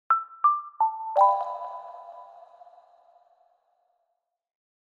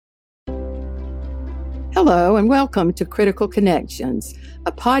Hello and welcome to Critical Connections,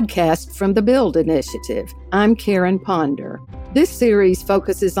 a podcast from the BUILD Initiative. I'm Karen Ponder. This series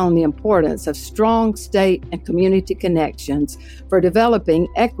focuses on the importance of strong state and community connections for developing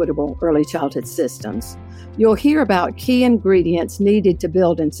equitable early childhood systems. You'll hear about key ingredients needed to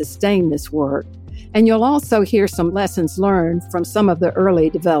build and sustain this work, and you'll also hear some lessons learned from some of the early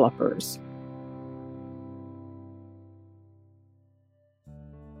developers.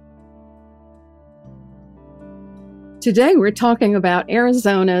 Today, we're talking about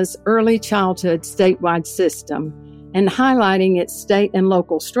Arizona's early childhood statewide system and highlighting its state and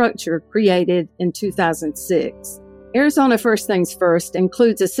local structure created in 2006. Arizona First Things First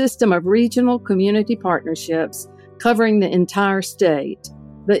includes a system of regional community partnerships covering the entire state.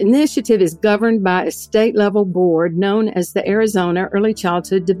 The initiative is governed by a state-level board known as the Arizona Early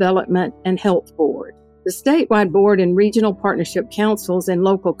Childhood Development and Health Board. The statewide board and regional partnership councils in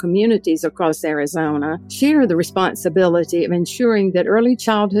local communities across Arizona share the responsibility of ensuring that early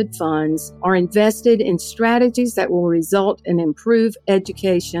childhood funds are invested in strategies that will result in improved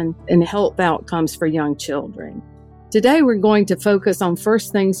education and health outcomes for young children. Today, we're going to focus on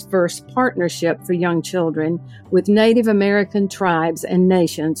First Things First partnership for young children with Native American tribes and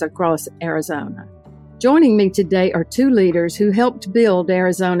nations across Arizona. Joining me today are two leaders who helped build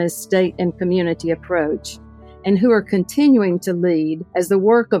Arizona's state and community approach and who are continuing to lead as the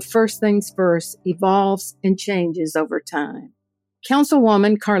work of First Things First evolves and changes over time.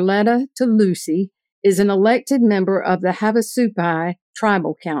 Councilwoman Carletta Talusi is an elected member of the Havasupai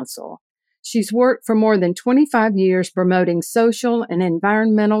Tribal Council. She's worked for more than 25 years promoting social and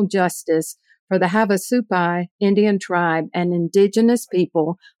environmental justice for the Havasupai Indian tribe and indigenous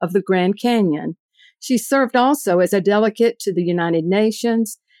people of the Grand Canyon. She served also as a delegate to the United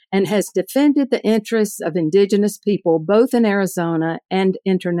Nations and has defended the interests of indigenous people both in Arizona and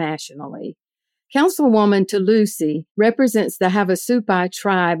internationally. Councilwoman Talusi represents the Havasupai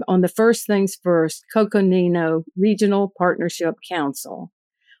tribe on the First Things First Coconino Regional Partnership Council.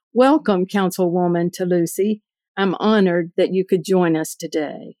 Welcome, Councilwoman Talusi. I'm honored that you could join us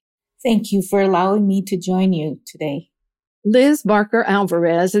today. Thank you for allowing me to join you today. Liz Barker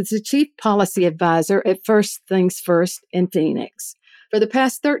Alvarez is the Chief Policy Advisor at First Things First in Phoenix. For the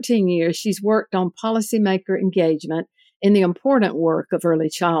past 13 years, she's worked on policymaker engagement in the important work of early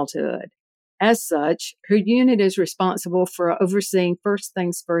childhood. As such, her unit is responsible for overseeing First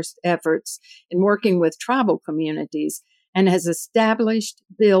Things First efforts in working with tribal communities and has established,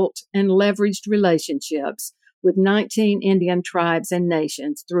 built, and leveraged relationships with 19 Indian tribes and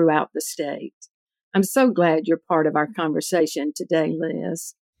nations throughout the state. I'm so glad you're part of our conversation today,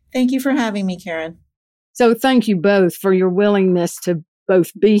 Liz. Thank you for having me, Karen. So thank you both for your willingness to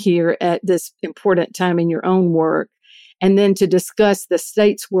both be here at this important time in your own work and then to discuss the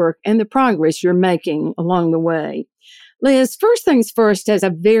state's work and the progress you're making along the way. Liz, First Things First has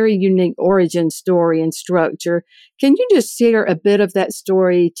a very unique origin story and structure. Can you just share a bit of that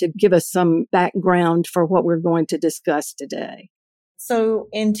story to give us some background for what we're going to discuss today? So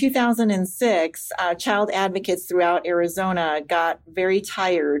in 2006, child advocates throughout Arizona got very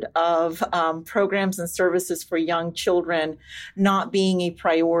tired of programs and services for young children not being a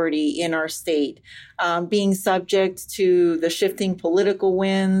priority in our state, being subject to the shifting political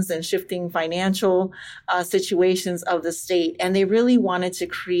winds and shifting financial situations of the state. And they really wanted to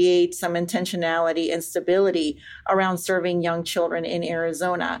create some intentionality and stability around serving young children in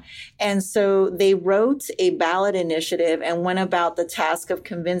Arizona. And so they wrote a ballot initiative and went about the task of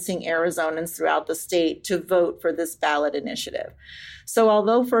convincing Arizonans throughout the state to vote for this ballot initiative. So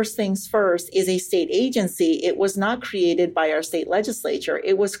although First Things First is a state agency, it was not created by our state legislature.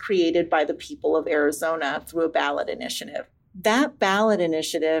 It was created by the people of Arizona through a ballot initiative. That ballot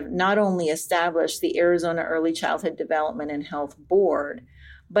initiative not only established the Arizona Early Childhood Development and Health Board,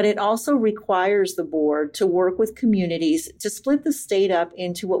 but it also requires the board to work with communities to split the state up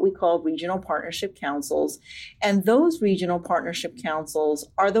into what we call regional partnership councils. And those regional partnership councils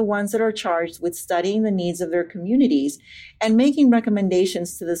are the ones that are charged with studying the needs of their communities and making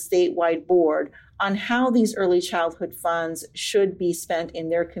recommendations to the statewide board on how these early childhood funds should be spent in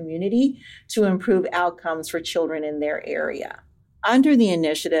their community to improve outcomes for children in their area. Under the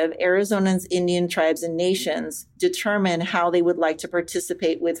initiative, Arizona's Indian tribes and nations determine how they would like to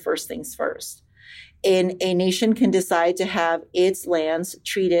participate with First Things First. And a nation can decide to have its lands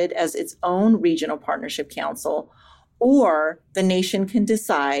treated as its own regional partnership council, or the nation can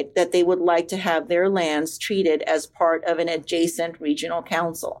decide that they would like to have their lands treated as part of an adjacent regional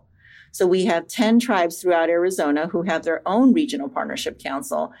council. So we have 10 tribes throughout Arizona who have their own regional partnership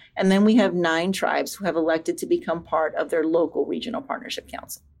council. And then we have 9 tribes who have elected to become part of their local regional partnership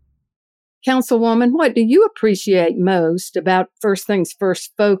council. Councilwoman, what do you appreciate most about First Things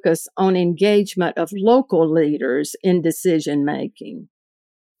First focus on engagement of local leaders in decision making?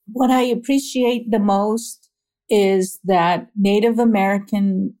 What I appreciate the most is that Native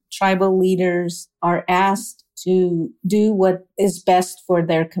American tribal leaders are asked to do what is best for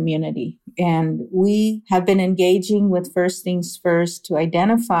their community. And we have been engaging with First Things First to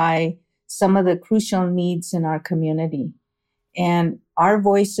identify some of the crucial needs in our community. And our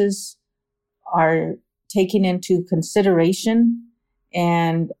voices are taken into consideration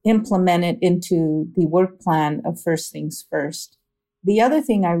and implemented into the work plan of First Things First. The other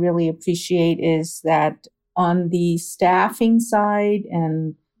thing I really appreciate is that on the staffing side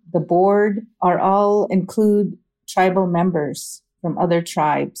and the board are all include tribal members from other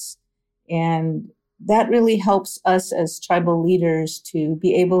tribes. And that really helps us as tribal leaders to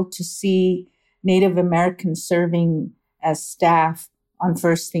be able to see Native Americans serving as staff on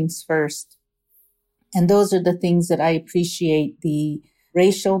First Things First. And those are the things that I appreciate, the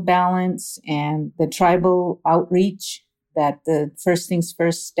racial balance and the tribal outreach that the First Things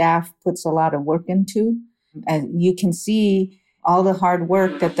First staff puts a lot of work into. And you can see all the hard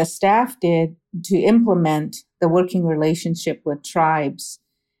work that the staff did to implement the working relationship with tribes.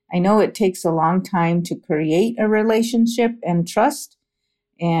 I know it takes a long time to create a relationship and trust,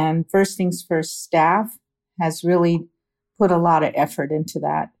 and First Things First staff has really put a lot of effort into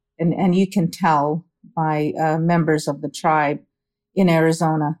that. And you can tell by members of the tribe in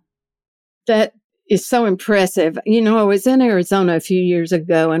Arizona. That is so impressive. You know, I was in Arizona a few years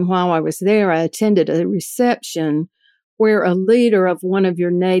ago, and while I was there, I attended a reception where a leader of one of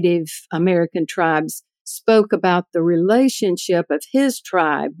your Native American tribes spoke about the relationship of his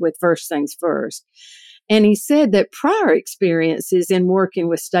tribe with First Things First. And he said that prior experiences in working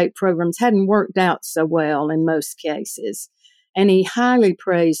with state programs hadn't worked out so well in most cases. And he highly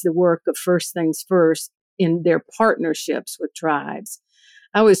praised the work of First Things First in their partnerships with tribes.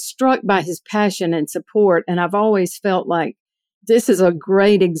 I was struck by his passion and support, and I've always felt like this is a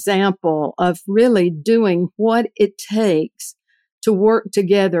great example of really doing what it takes to work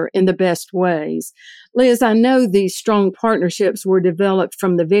together in the best ways. Liz, I know these strong partnerships were developed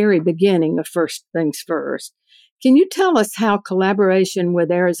from the very beginning of First Things First. Can you tell us how collaboration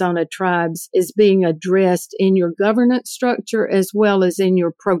with Arizona tribes is being addressed in your governance structure as well as in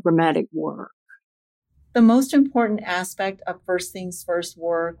your programmatic work? The most important aspect of First Things First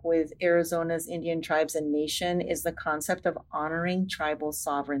work with Arizona's Indian tribes and nation is the concept of honoring tribal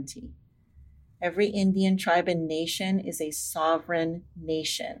sovereignty. Every Indian tribe and nation is a sovereign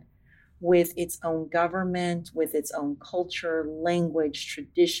nation with its own government, with its own culture, language,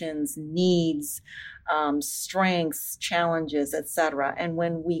 traditions, needs, strengths, challenges, etc. And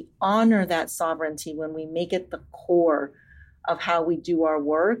when we honor that sovereignty, when we make it the core of how we do our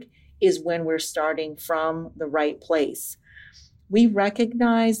work, is when we're starting from the right place. We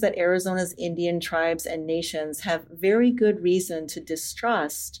recognize that Arizona's Indian tribes and nations have very good reason to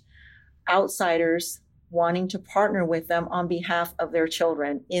distrust outsiders wanting to partner with them on behalf of their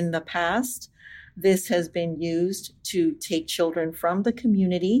children. In the past, this has been used to take children from the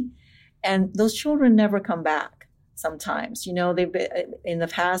community, and those children never come back. Sometimes, you know, they've been, in the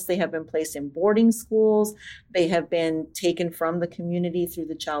past, they have been placed in boarding schools. They have been taken from the community through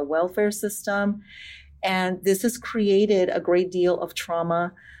the child welfare system. And this has created a great deal of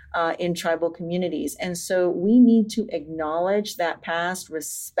trauma in tribal communities. And so we need to acknowledge that past,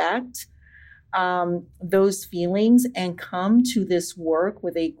 respect those feelings, and come to this work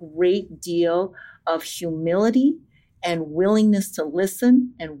with a great deal of humility and willingness to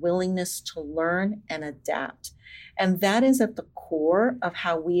listen and willingness to learn and adapt. And that is at the core of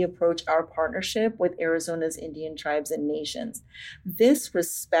how we approach our partnership with Arizona's Indian tribes and nations. This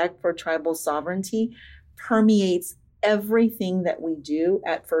respect for tribal sovereignty permeates everything that we do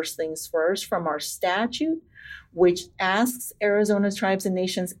at First Things First, from our statute, which asks Arizona's tribes and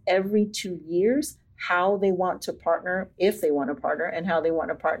nations every 2 years how they want to partner, if they want to partner, and how they want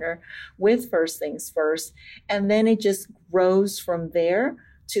to partner with First Things First. And then it just grows from there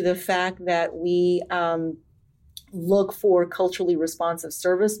to the fact that we look for culturally responsive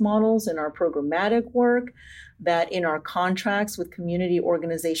service models in our programmatic work, that in our contracts with community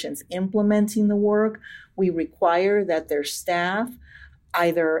organizations implementing the work, we require that their staff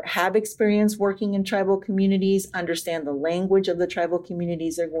either have experience working in tribal communities, understand the language of the tribal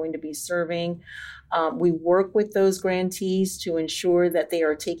communities they're going to be serving. We work with those grantees to ensure that they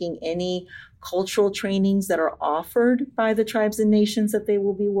are taking any cultural trainings that are offered by the tribes and nations that they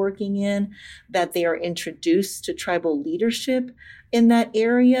will be working in, that they are introduced to tribal leadership in that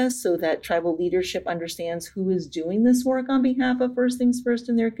area so that tribal leadership understands who is doing this work on behalf of First Things First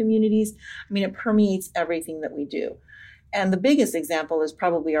in their communities. I mean, it permeates everything that we do. And the biggest example is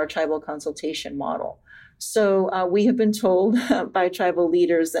probably our tribal consultation model. So we have been told by tribal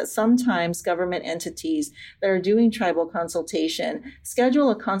leaders that sometimes government entities that are doing tribal consultation schedule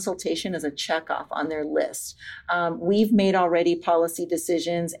a consultation as a checkoff on their list. We've made already policy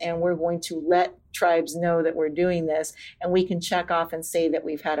decisions, and we're going to let tribes know that we're doing this, and we can check off and say that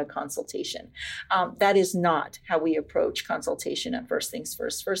we've had a consultation. That is not how we approach consultation at First Things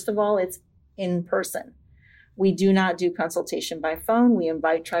First. First of all, it's in person. We do not do consultation by phone. We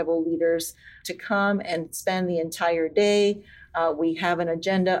invite tribal leaders to come and spend the entire day. We have an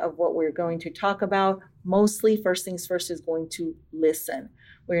agenda of what we're going to talk about. Mostly, First Things First is going to listen.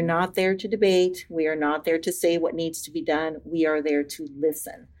 We're not there to debate. We are not there to say what needs to be done. We are there to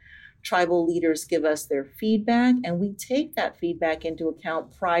listen. Tribal leaders give us their feedback, and we take that feedback into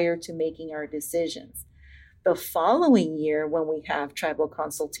account prior to making our decisions. The following year, when we have tribal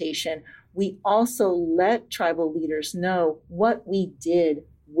consultation, we also let tribal leaders know what we did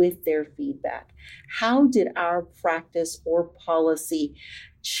with their feedback. How did our practice or policy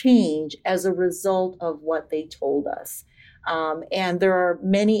change as a result of what they told us? And there are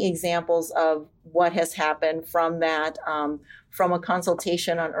many examples of what has happened from that. From a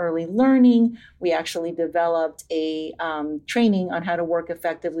consultation on early learning, we actually developed a training on how to work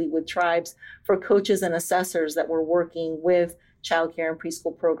effectively with tribes for coaches and assessors that were working with childcare and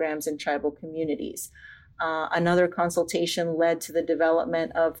preschool programs in tribal communities. Another consultation led to the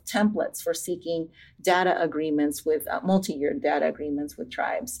development of templates for seeking data agreements with multi-year data agreements with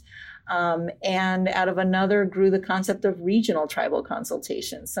tribes. And out of another grew the concept of regional tribal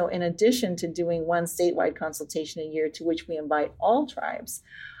consultation. So in addition to doing one statewide consultation a year to which we invite all tribes,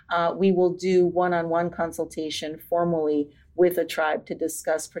 we will do one-on-one consultation formally with a tribe to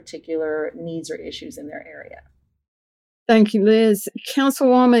discuss particular needs or issues in their area. Thank you, Liz.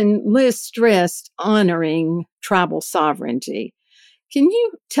 Councilwoman Liz stressed honoring tribal sovereignty. Can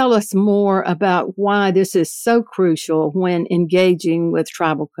you tell us more about why this is so crucial when engaging with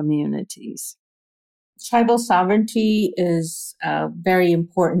tribal communities? Tribal sovereignty is very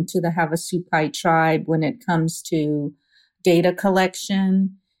important to the Havasupai tribe when it comes to data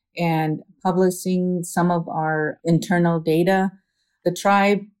collection and publishing some of our internal data. The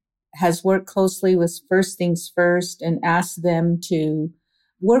tribe has worked closely with First Things First and asked them to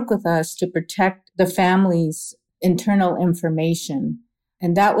work with us to protect the family's internal information.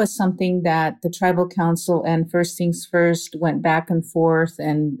 And that was something that the Tribal Council and First Things First went back and forth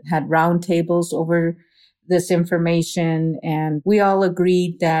and had roundtables over this information. And we all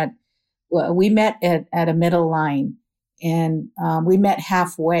agreed that we met at a middle line, and we met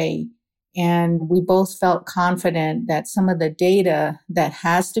halfway. And we both felt confident that some of the data that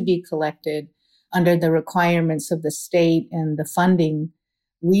has to be collected under the requirements of the state and the funding,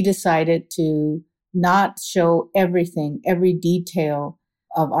 we decided to not show everything, every detail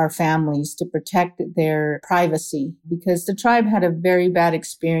of our families to protect their privacy, because the tribe had a very bad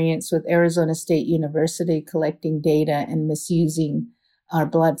experience with Arizona State University collecting data and misusing our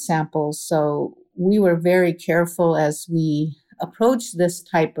blood samples. So we were very careful as we approached this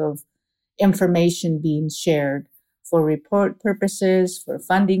type of information being shared for report purposes, for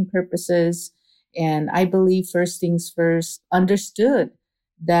funding purposes. And I believe First Things First understood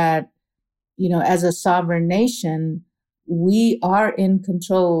that, as a sovereign nation, we are in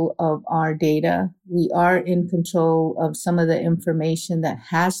control of our data. We are in control of some of the information that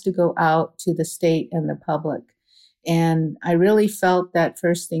has to go out to the state and the public. And I really felt that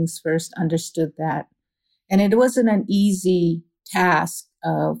First Things First understood that. And it wasn't an easy task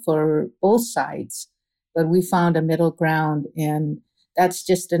for both sides, but we found a middle ground. And that's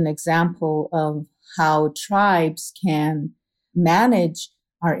just an example of how tribes can manage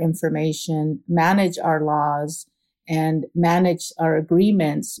our information, manage our laws, and manage our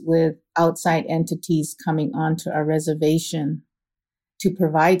agreements with outside entities coming onto our reservation to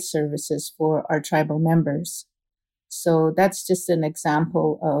provide services for our tribal members. So that's just an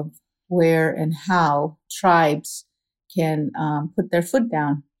example of where and how tribes can put their foot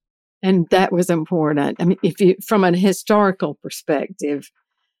down. And that was important. I mean, from a historical perspective,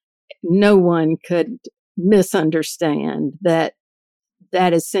 no one could misunderstand that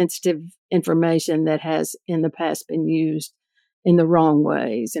is sensitive information that has in the past been used in the wrong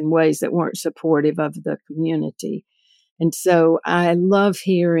ways, in ways that weren't supportive of the community. And so I love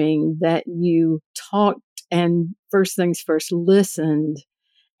hearing that you talked and First Things First listened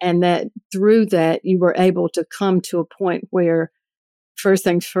and that through that you were able to come to a point where First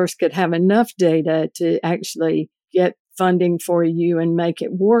Things First could have enough data to actually get funding for you and make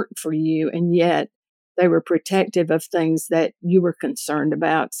it work for you, and yet they were protective of things that you were concerned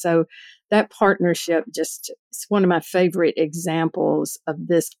about. So that partnership is one of my favorite examples of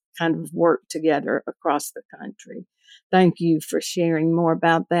this kind of work together across the country. Thank you for sharing more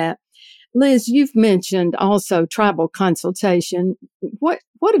about that. Liz, you've mentioned also tribal consultation. What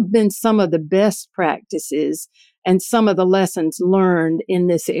have been some of the best practices and some of the lessons learned in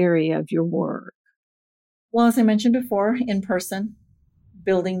this area of your work? Well, as I mentioned before, in person,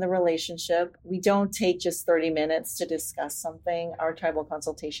 building the relationship. We don't take just 30 minutes to discuss something. Our tribal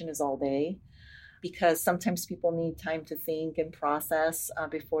consultation is all day, because sometimes people need time to think and process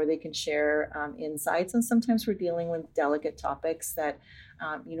before they can share insights. And sometimes we're dealing with delicate topics that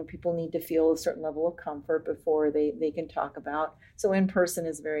people need to feel a certain level of comfort before they can talk about. So in person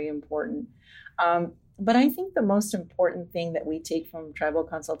is very important. But I think the most important thing that we take from tribal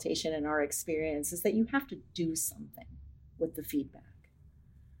consultation in our experience is that you have to do something with the feedback.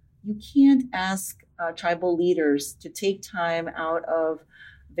 You can't ask tribal leaders to take time out of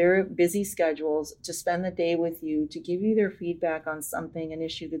their busy schedules to spend the day with you, to give you their feedback on something, an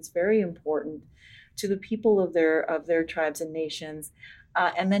issue that's very important to the people of their tribes and nations,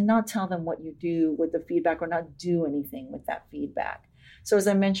 and then not tell them what you do with the feedback or not do anything with that feedback. So as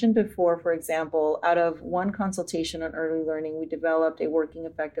I mentioned before, for example, out of one consultation on early learning, we developed a Working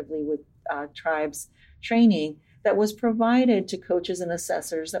Effectively with Tribes training that was provided to coaches and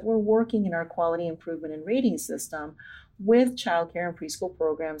assessors that were working in our quality improvement and rating system with childcare and preschool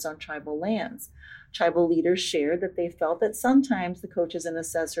programs on tribal lands. Tribal leaders shared that they felt that sometimes the coaches and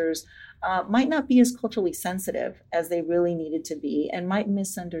assessors might not be as culturally sensitive as they really needed to be, and might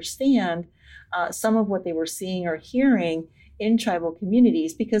misunderstand some of what they were seeing or hearing in tribal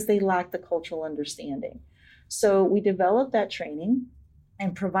communities because they lacked the cultural understanding. So we developed that training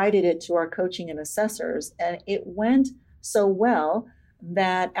and provided it to our coaching and assessors, and it went so well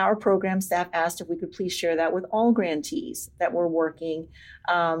that our program staff asked if we could please share that with all grantees that were working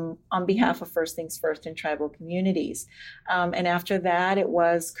on behalf of First Things First in tribal communities. And after that, it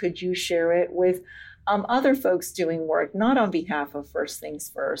was, could you share it with other folks doing work, not on behalf of First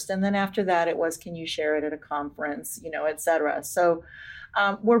Things First? And then after that, it was, can you share it at a conference, et cetera. So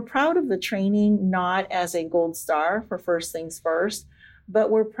we're proud of the training, not as a gold star for First Things First, but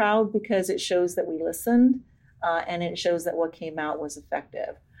we're proud because it shows that we listened. And it shows that what came out was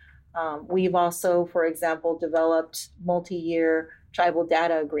effective. We've also, for example, developed multi-year tribal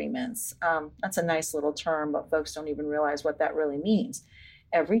data agreements. That's a nice little term, but folks don't even realize what that really means.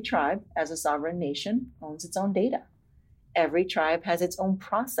 Every tribe, as a sovereign nation, owns its own data. Every tribe has its own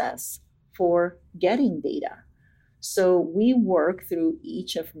process for getting data. So we work through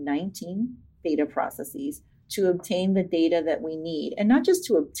each of 19 data processes to obtain the data that we need. And not just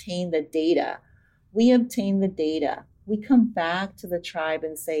to obtain the data, we obtain the data. We come back to the tribe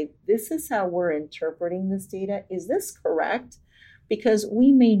and say, this is how we're interpreting this data. Is this correct? Because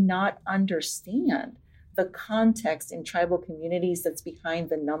we may not understand the context in tribal communities that's behind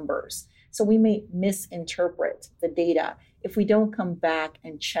the numbers. So we may misinterpret the data if we don't come back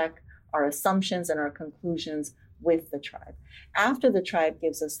and check our assumptions and our conclusions with the tribe. After the tribe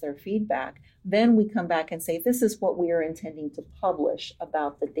gives us their feedback, then we come back and say, this is what we are intending to publish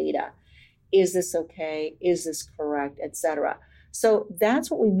about the data. Is this okay? Is this correct? Etc. So that's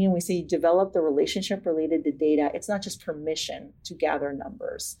what we mean. We say develop the relationship related to data. It's not just permission to gather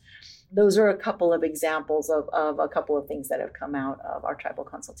numbers. Those are a couple of examples of a couple of things that have come out of our tribal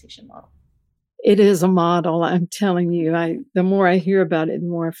consultation model. It is a model. I'm telling you, the more I hear about it, the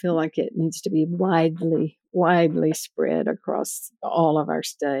more I feel like it needs to be widely spread across all of our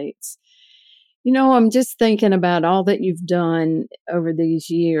states. I'm just thinking about all that you've done over these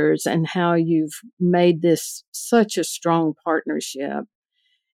years and how you've made this such a strong partnership.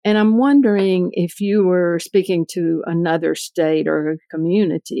 And I'm wondering, if you were speaking to another state or a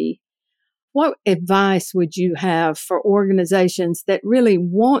community, what advice would you have for organizations that really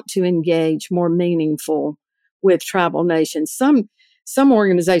want to engage more meaningful with tribal nations? Some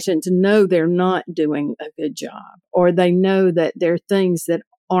organizations know they're not doing a good job, or they know that there are things that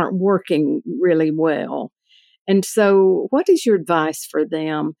aren't working really well. And so what is your advice for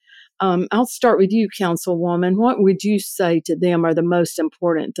them? I'll start with you, Councilwoman. What would you say to them are the most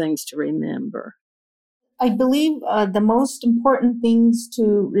important things to remember? I believe the most important things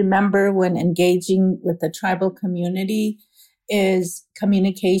to remember when engaging with the tribal community is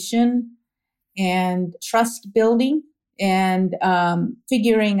communication and trust building and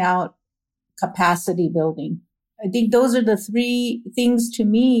figuring out capacity building I think those are the three things to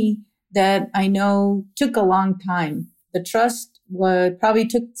me that I know took a long time. The trust probably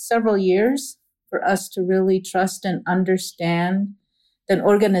took several years for us to really trust and understand an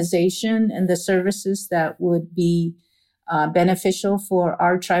organization and the services that would be beneficial for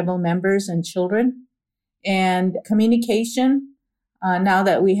our tribal members and children. And communication, now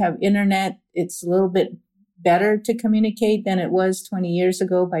that we have internet, it's a little bit better to communicate than it was 20 years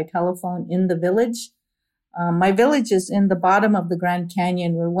ago by telephone in the village. My village is in the bottom of the Grand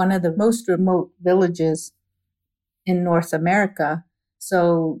Canyon. We're one of the most remote villages in North America.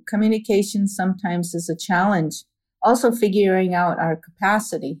 So communication sometimes is a challenge. Also figuring out our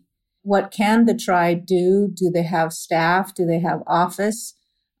capacity. What can the tribe do? Do they have staff? Do they have office?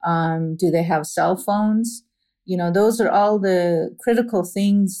 Do they have cell phones? Those are all the critical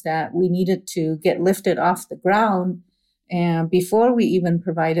things that we needed to get lifted off the ground and before we even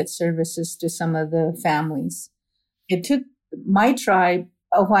provided services to some of the families. It took my tribe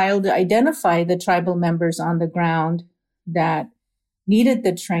a while to identify the tribal members on the ground that needed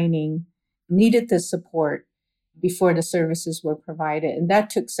the training, needed the support before the services were provided. And that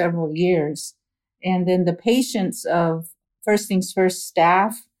took several years. And then the patience of First Things First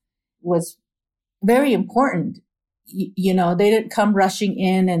staff was very important. They didn't come rushing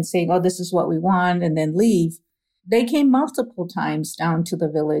in and saying, oh, this is what we want, and then leave. They came multiple times down to the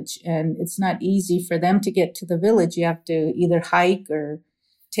village, and it's not easy for them to get to the village. You have to either hike or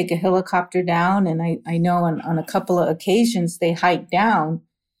take a helicopter down. And I know on a couple of occasions they hiked down.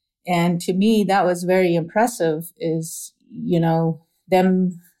 And to me, that was very impressive is,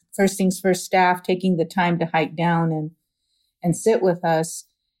 them First Things First staff taking the time to hike down and sit with us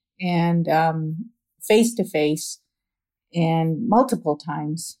and face to face and multiple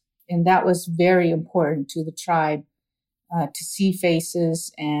times. And that was very important to the tribe to see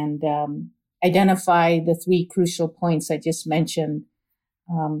faces and identify the three crucial points I just mentioned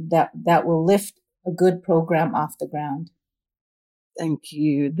that will lift a good program off the ground. Thank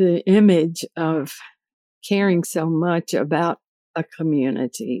you. The image of caring so much about a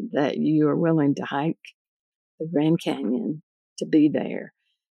community that you are willing to hike the Grand Canyon to be there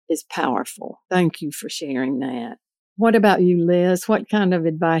is powerful. Thank you for sharing that. What about you, Liz? What kind of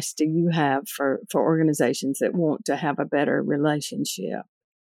advice do you have for organizations that want to have a better relationship?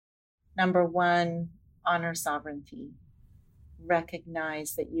 Number one, honor sovereignty.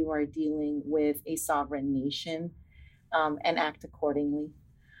 Recognize that you are dealing with a sovereign nation and act accordingly.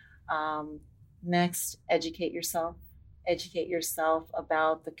 Next, educate yourself. Educate yourself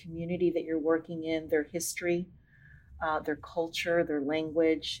about the community that you're working in, their history, their culture, their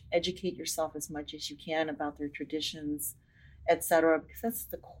language. Educate yourself as much as you can about their traditions, etc., because that's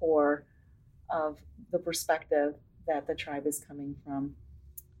the core of the perspective that the tribe is coming from.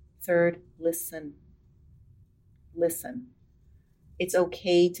 Third, listen. Listen. It's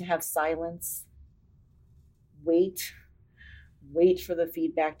okay to have silence. Wait for the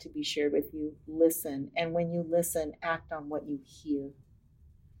feedback to be shared with you. Listen. And when you listen, act on what you hear.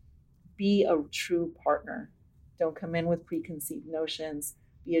 Be a true partner. Don't come in with preconceived notions.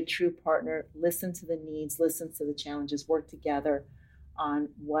 Be a true partner. Listen to the needs, listen to the challenges, work together on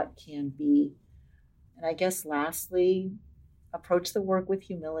what can be. And I guess lastly, approach the work with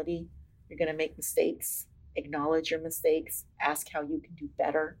humility. You're going to make mistakes. Acknowledge your mistakes. Ask how you can do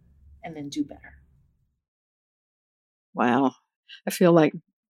better, and then do better. Wow. I feel like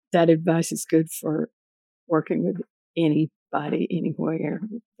that advice is good for working with anybody, anywhere.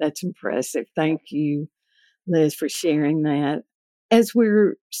 That's impressive. Thank you, Liz, for sharing that. As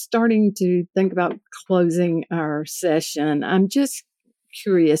we're starting to think about closing our session, I'm just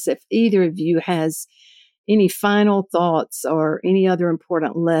curious if either of you has any final thoughts or any other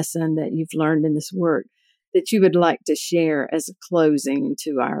important lesson that you've learned in this work that you would like to share as a closing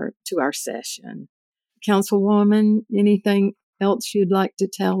to our session. Councilwoman, anything else you'd like to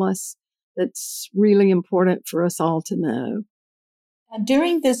tell us that's really important for us all to know?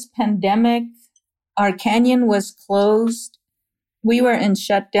 During this pandemic, our canyon was closed. We were in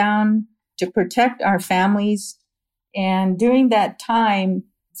shutdown to protect our families. And during that time,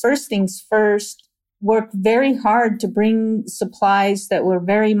 First Things First worked very hard to bring supplies that were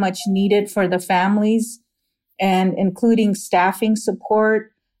very much needed for the families, and including staffing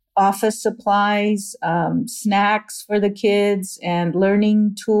support, office supplies, snacks for the kids, and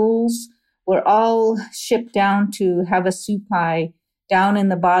learning tools were all shipped down to Havasupai down in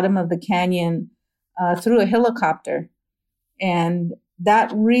the bottom of the canyon through a helicopter. And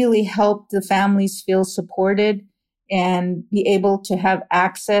that really helped the families feel supported and be able to have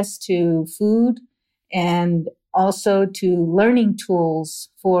access to food and also to learning tools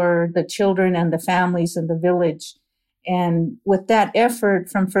for the children and the families in the village. And with that effort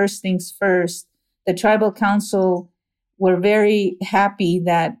from First Things First, the Tribal Council were very happy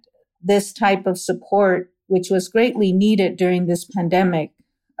that this type of support, which was greatly needed during this pandemic,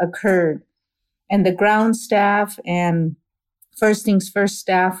 occurred. And the ground staff and First Things First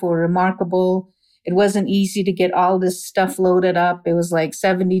staff were remarkable. It wasn't easy to get all this stuff loaded up. It was like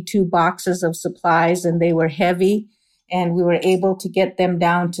 72 boxes of supplies, and they were heavy. And we were able to get them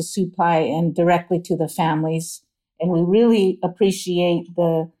down to Supai and directly to the families. And we really appreciate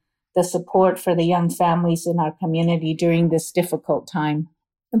the support for the young families in our community during this difficult time.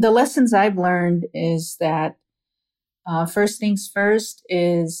 The lessons I've learned is that First Things First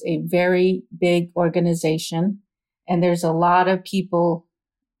is a very big organization, and there's a lot of people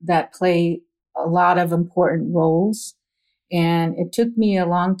that play a lot of important roles. And it took me a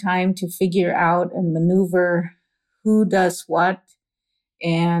long time to figure out and maneuver who does what.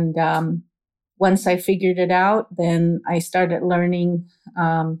 And once I figured it out, then I started learning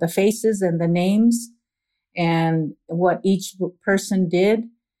the faces and the names and what each person did.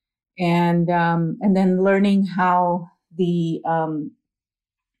 And then learning how the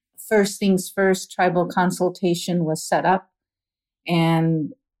First Things First tribal consultation was set up.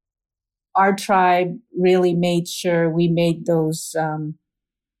 And our tribe really made sure we made those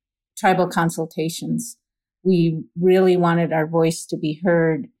tribal consultations. We really wanted our voice to be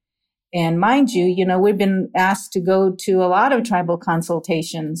heard. And mind you, we've been asked to go to a lot of tribal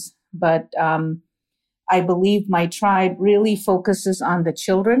consultations, but I believe my tribe really focuses on the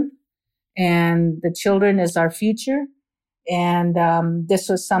children, and the children is our future. And this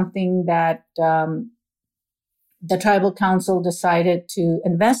was something that the tribal council decided to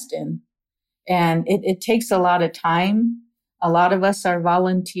invest in. And it takes a lot of time. A lot of us are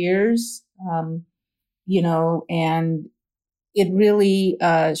volunteers, and it really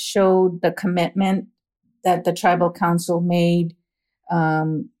showed the commitment that the tribal council made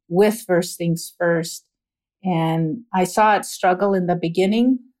with First Things First. And I saw it struggle in the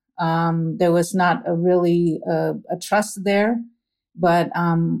beginning. There was not a trust there, but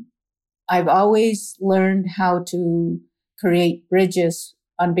I've always learned how to create bridges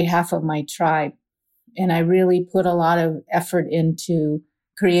on behalf of my tribe. And I really put a lot of effort into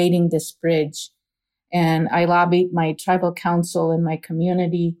creating this bridge. And I lobbied my tribal council and my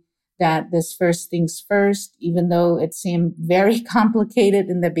community that this First Things First, even though it seemed very complicated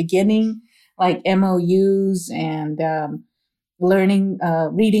in the beginning, like MOUs and learning,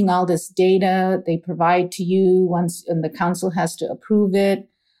 reading all this data they provide to you once, and the council has to approve it.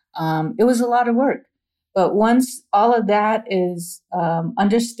 It was a lot of work. But once all of that is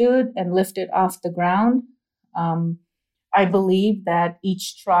understood and lifted off the ground, I believe that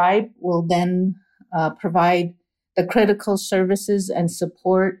each tribe will then provide the critical services and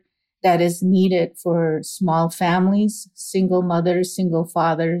support that is needed for small families, single mothers, single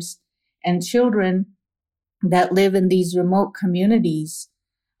fathers, and children that live in these remote communities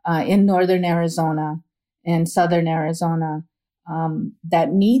in northern Arizona and southern Arizona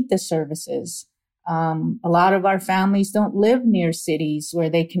that need the services. A lot of our families don't live near cities where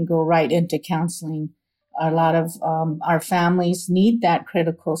they can go right into counseling. A lot of our families need that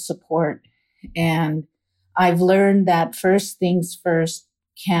critical support. And I've learned that First Things First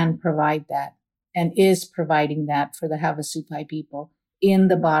can provide that and is providing that for the Havasupai people in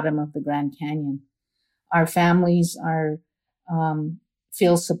the bottom of the Grand Canyon. Our families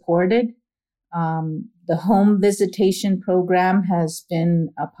feel supported. The home visitation program has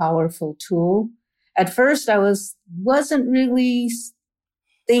been a powerful tool. At first, I wasn't really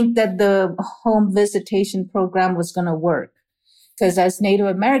think that the home visitation program was going to work, because as Native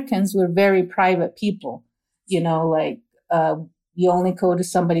Americans, we're very private people. You only go to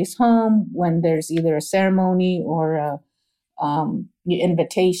somebody's home when there's either a ceremony or a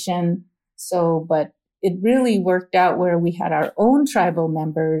invitation. So, but it really worked out where we had our own tribal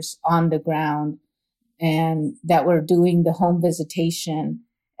members on the ground and that were doing the home visitation,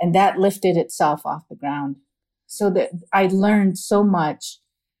 and that lifted itself off the ground. So that I learned so much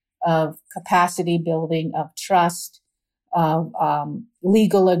of capacity building, of trust, of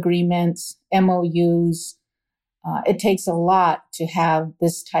legal agreements, MOUs. It takes a lot to have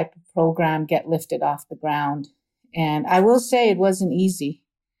this type of program get lifted off the ground. And I will say it wasn't easy.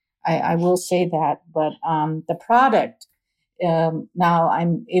 I will say that. But the product, now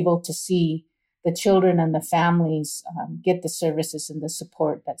I'm able to see the children and the families get the services and the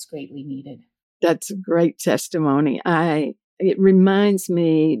support that's greatly needed. That's a great testimony. It reminds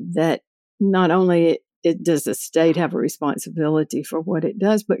me that not only does the state have a responsibility for what it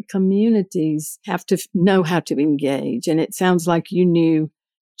does, but communities have to know how to engage. And it sounds like you knew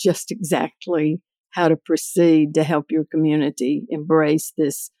just exactly how to proceed to help your community embrace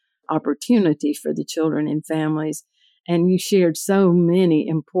this opportunity for the children and families. And you shared so many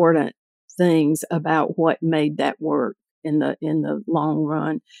important things about what made that work in the long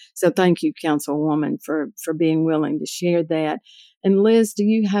run. So thank you, Councilwoman, for being willing to share that. And Liz, do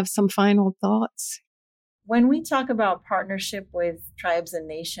you have some final thoughts? When we talk about partnership with tribes and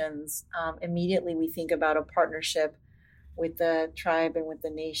nations, immediately we think about a partnership with the tribe and with the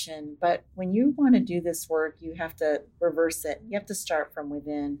nation. But when you want to do this work, you have to reverse it. You have to start from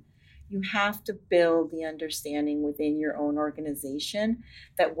within. You have to build the understanding within your own organization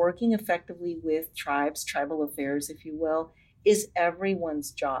that working effectively with tribes, tribal affairs, if you will, is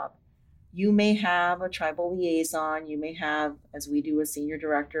everyone's job. You may have a tribal liaison, you may have, as we do, a senior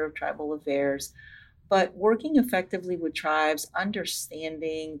director of tribal affairs, but working effectively with tribes,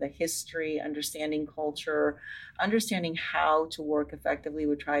 understanding the history, understanding culture, understanding how to work effectively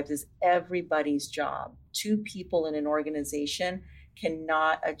with tribes is everybody's job. Two people in an organization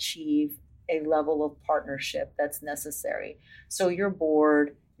cannot achieve a level of partnership that's necessary. So your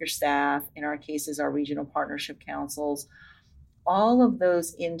board, your staff, in our cases, our regional partnership councils, all of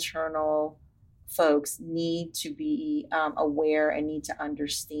those internal folks need to be aware and need to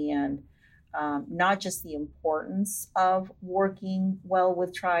understand not just the importance of working well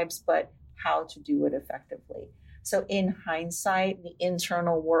with tribes, but how to do it effectively. So in hindsight, the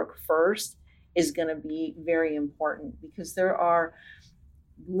internal work first is going to be very important because there are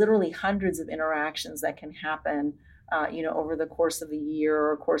literally hundreds of interactions that can happen over the course of a year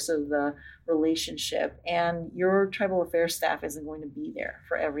or course of the relationship. And your tribal affairs staff isn't going to be there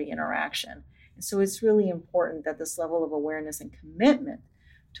for every interaction. And so it's really important that this level of awareness and commitment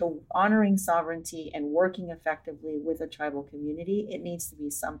to honoring sovereignty and working effectively with a tribal community, it needs to be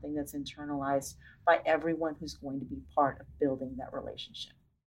something that's internalized by everyone who's going to be part of building that relationship.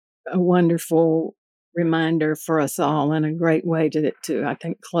 A wonderful reminder for us all and a great way to I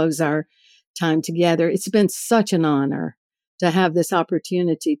think, close our time together. It's been such an honor to have this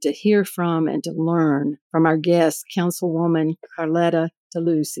opportunity to hear from and to learn from our guests, Councilwoman Carletta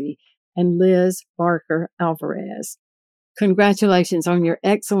DeLucy and Liz Barker Alvarez. Congratulations on your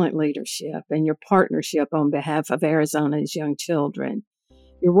excellent leadership and your partnership on behalf of Arizona's young children.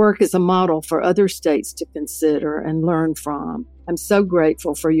 Your work is a model for other states to consider and learn from. I'm so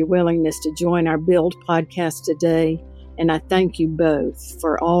grateful for your willingness to join our Build podcast today, and I thank you both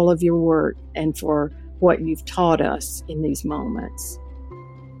for all of your work and for what you've taught us in these moments.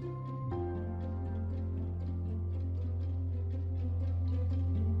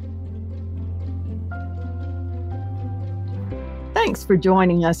 Thanks for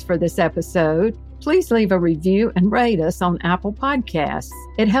joining us for this episode. Please leave a review and rate us on Apple Podcasts.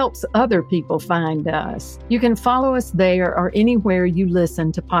 It helps other people find us. You can follow us there or anywhere you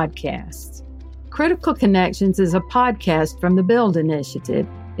listen to podcasts. Critical Connections is a podcast from the Build Initiative.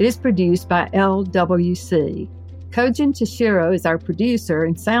 It is produced by LWC. Kojin Tashiro is our producer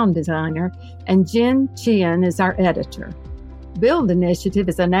and sound designer, and Jen Chien is our editor. Build Initiative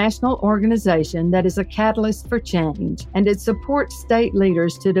is a national organization that is a catalyst for change, and it supports state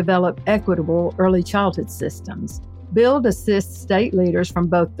leaders to develop equitable early childhood systems. Build assists state leaders from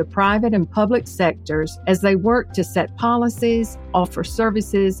both the private and public sectors as they work to set policies, offer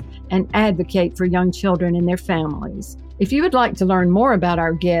services, and advocate for young children and their families. If you would like to learn more about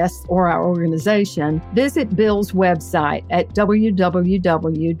our guests or our organization, visit Build's website at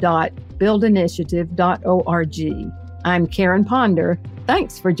www.buildinitiative.org. I'm Karen Ponder.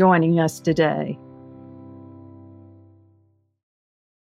 Thanks for joining us today.